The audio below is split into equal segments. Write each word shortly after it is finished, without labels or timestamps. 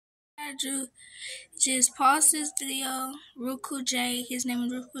gotta do, just pause this video. Real Cool J, his name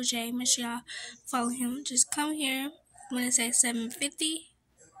is Real Cool J. Make sure y'all follow him. Just come here when it says 750.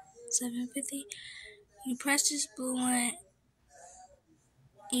 You press this blue one,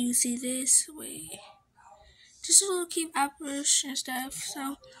 and you see this. Wait, just a little keep apples and stuff.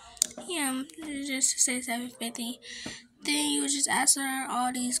 So yeah, it just say 750. Then you just answer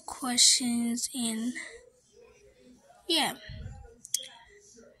all these questions, and yeah.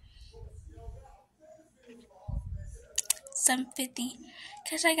 750.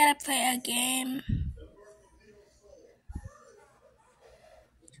 Cause I gotta play a game.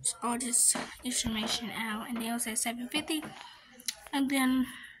 Just all this information out, and they'll say 750, and then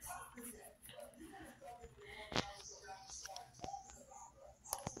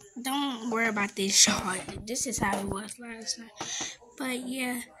don't worry about this shot. This is how it was last night. But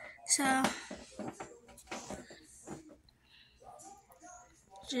yeah, so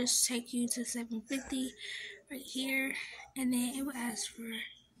just take you to 750 right here, and then it will ask for.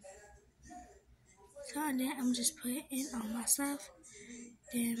 So then I'm just putting it on myself.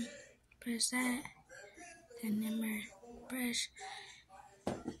 Then press that, and then press.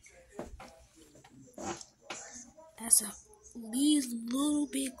 That's these little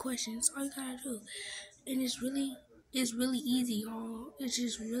big questions. All you gotta do, and it's really easy, y'all. It's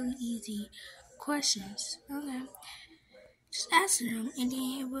just really easy questions. Okay, just answer them, and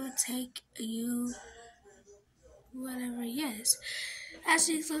then it will take you whatever. Yes, ask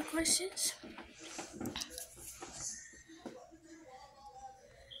these little questions.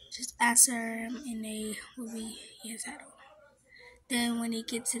 Just answer them, and they will be yes at all. Then when it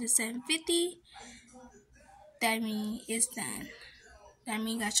gets to the 750, that means it's done. That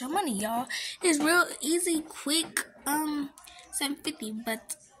means you got your money, y'all. It's real easy, quick, 750,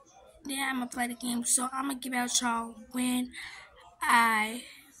 but then I'm gonna play the game, so I'm gonna give out y'all when I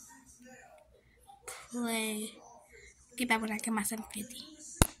play. Get back when I get my 750.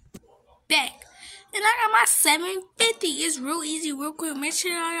 Back. And I got my 750. It's real easy, real quick. Make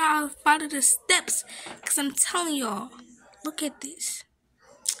sure y'all follow the steps, cause I'm telling y'all, look at this.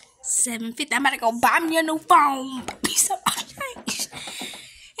 750. I'm about to go buy me a new phone. Peace out.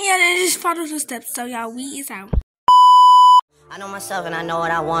 Yeah, then just follow the steps. So y'all, we is out. I know myself and I know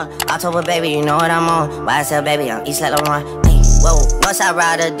what I want. October baby, you know what I'm on. YSL baby, I'm East Laurent. Hey, whoa, Northside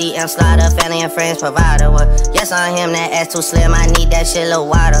rider, DM slider, family and friends provider. What? Yes, I'm him, that ass too slim. I need that shit a little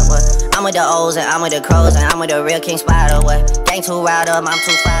wider. What? I'm with the O's and I'm with the crows and I'm with the real King Spider. What? Gang too riled up, I'm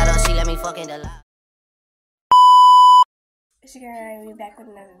too fired up. She let me fucking the lie. It's your girl, I'll be back with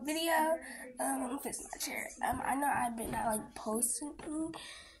another video. I'm gonna fix my chair. I know I've been not like posting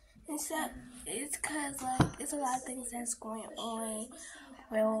and stuff. It's cause like it's a lot of things that's going on.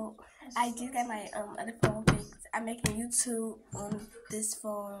 Well, I just got my other phone fixed. I'm making YouTube on this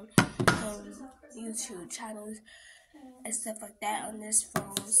phone and YouTube channels and stuff like that on this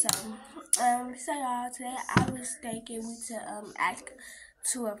phone. So y'all, today I was thinking we to act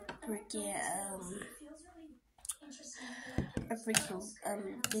to a freaking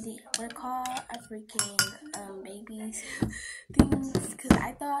video, what call a freaking babies things, cause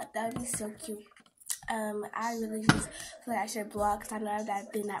I thought that would be so cute. I really just feel like I should vlog, cause I know that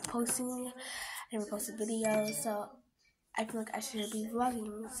I've been not posting, I never posted videos, so I feel like I should be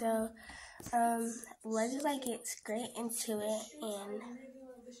vlogging. So let's just like get straight into it and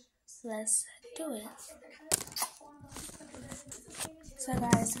let's do it. So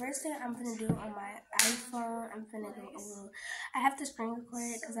guys, first thing I'm gonna do on my iPhone, I'm gonna go a little. I have to screen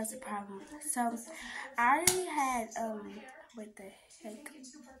record it because that's a problem. So I already had what the heck?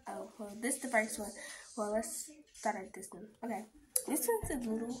 Oh, well, this is the first one. Well, let's start at this one. Okay, this one's a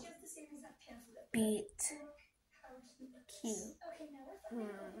little bit cute.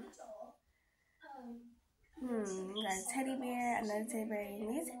 Got a teddy bear, another teddy bear,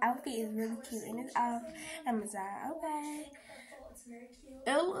 and this outfit is really cute, and it's off Amazon. Okay.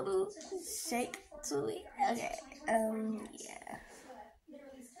 A little shake to it. Okay. Yeah.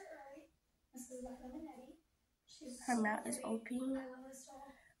 Her mouth is open.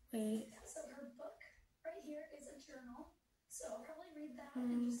 Wait. So I'll probably read that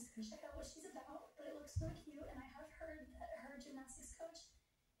and just check out what she's about. But it looks really cute, and I have heard that her gymnastics coach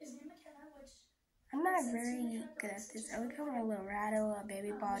is named McKenna, which I'm not very good at this. I would come with a little rattle, a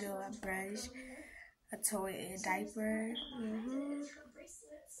baby bottle, a brush, a toy, a diaper.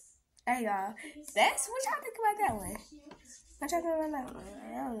 Hey y'all, that's what y'all think about that one? What y'all think about that one?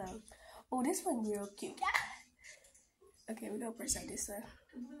 I don't know. Oh, this one real cute. Okay, we're gonna press out this one.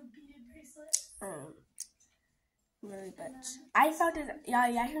 Really much. I felt it,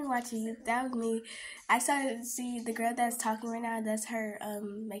 y'all can watch it. That was me. I started to see the girl that's talking right now. That's her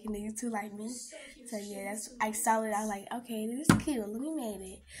making the YouTube like me. So yeah, I saw it. I was like, okay, this is cute. Let me make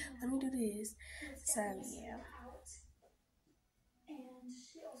it. Let me do this. So yeah.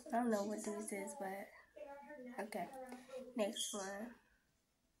 I don't know what this is, but okay. Next one.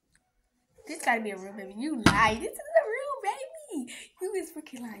 This gotta be a real baby. You lie. This is a real baby. You is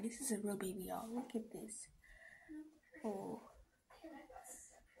freaking lying. This is a real baby, y'all. Look at this. Oh.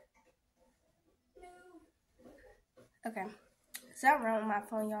 Okay. Something wrong with my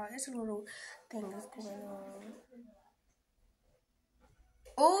phone, y'all. There's a little thing that's going on.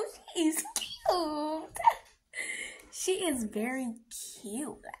 Oh, she's cute. She is very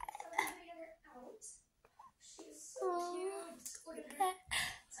cute. Oh, look at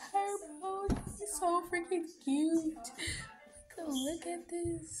her, bro. She's so freaking cute. Look at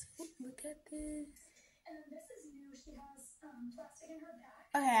this. Look at this.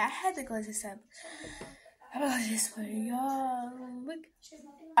 Okay, I had to go this up. I'm gonna go this way, y'all. Look.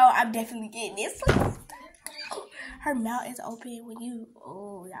 Oh, I'm definitely getting this one. Her mouth is open when you.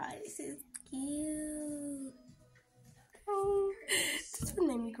 Oh, y'all, this is cute. Oh, this one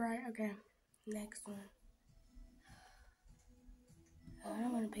made me cry. Okay, next one. Oh, I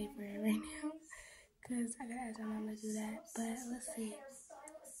don't want to pay for it right now because I gotta ask my mom to do that. But let's see.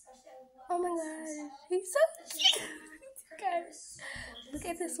 Oh my gosh, he's so cute. Guys, look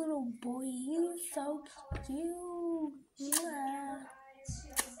at this little boy. He's so cute. Yeah.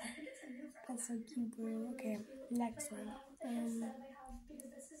 That's so cute, bro. Okay, next one.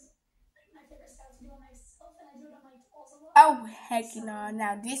 Oh heck no!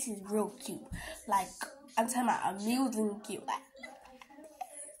 Now this is real cute. Like I'm talking about amusing cute. Like,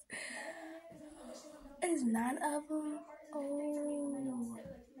 there's 9 of them. Oh,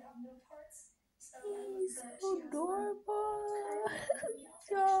 he's so adorable.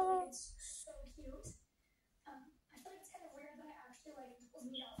 So cute. I feel like it's kind of weird that I actually was in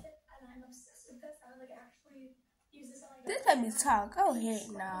the outfit and I'm obsessed with this. I would actually use this on this let me talk. Oh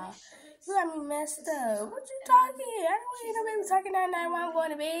heck nah. You got me messed up. What you talking? I don't hear nobody talking that night while I'm going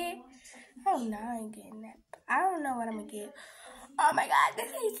to bed. Oh no, I ain't getting that. I don't know what I'm gonna get. Oh my god,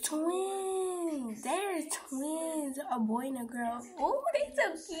 this is twins. There's twins. A boy and a girl. Oh, they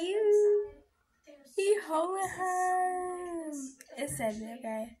so cute. He holding her. It's 7,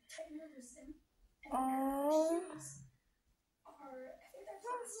 okay. Oh.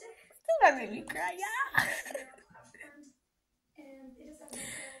 Still not make me cry, y'all.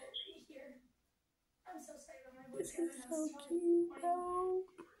 This is so cute, though.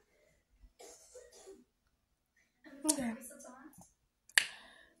 Okay.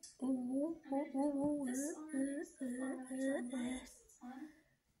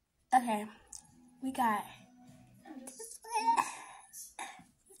 Okay. We got.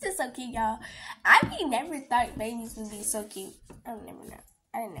 This is so cute, y'all. I never thought babies would be so cute. I never know.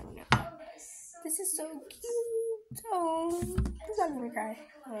 I didn't never know. This is so cute. Oh, it's not gonna cry.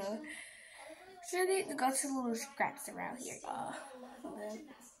 Should need to go to the little scraps around here, y'all.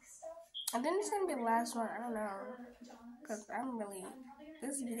 And then it's gonna be the last one. I don't know, cause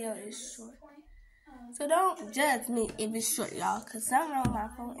this video is short. So don't judge me if it's short, y'all, cause something wrong with my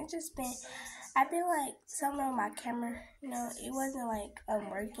phone. It's just been. I feel like something wrong with my camera. You know, it wasn't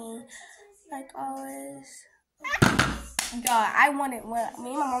working like always. Y'all, I wanted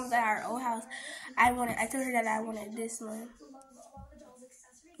me and my mom was at our old house. I told her that I wanted this one.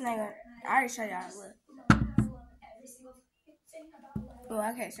 And I already showed y'all. Look. Well,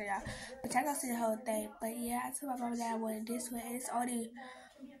 I can't show y'all, but y'all gonna see the whole thing. But yeah, I told my mom that I wanted this one. It's only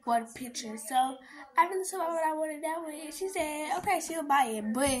one picture, so I really told my mom that I wanted that one. And she said, okay, she'll buy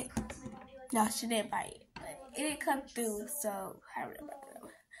it, but no, she didn't buy it. But it didn't come through, so I don't know about that.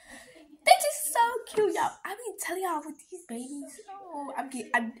 They just so cute, y'all. I be telling y'all with these babies. Oh,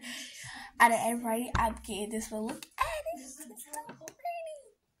 I'm out of everybody, I'm getting this one. Look at it, it's so pretty.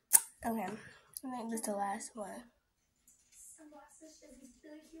 Okay, I think this is the last one. Sunglasses, she has these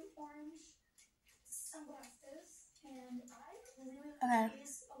really cute orange sunglasses, and I really like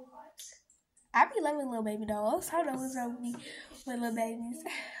these a lot. I be loving little baby dolls. I don't know what's wrong with me with little babies.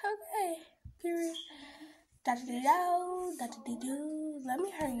 Okay, period. Da-da-dee-do. Let me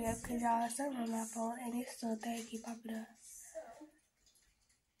hurry up because y'all are still on my phone and it's still there. Keep popping up.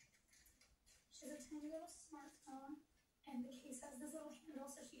 She has a tiny little smartphone and the case has this little handle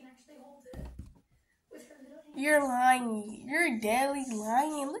so she can actually hold it with her little hand. You're lying. You're deadly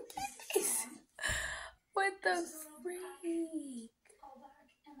lying. Look at this. What the freak? All back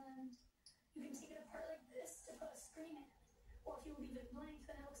and then you can take it apart like this to put a screen in. Or if you leave it blank,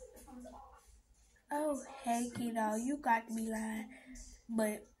 then it looks like the phone's off. Oh, heck, you know, you got to be lying.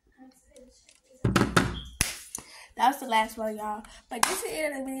 But that was the last one, y'all. But this is the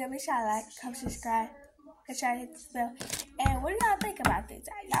end of the video. Make sure y'all like, comment, subscribe. Make sure y'all hit the bell. And what do y'all think about this?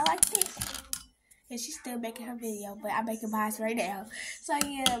 Y'all like this? And she's still making her video, but I'm making mine right now. So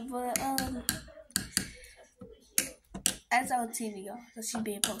yeah, but that's on TV, y'all. So she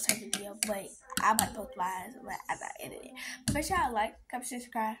been post her video, but I might post mine, but I'm not editing. But make sure y'all like, comment,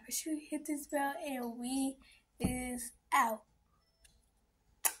 subscribe. Make sure you hit this bell, and we is out.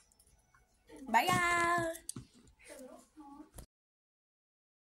 Bye, y'all.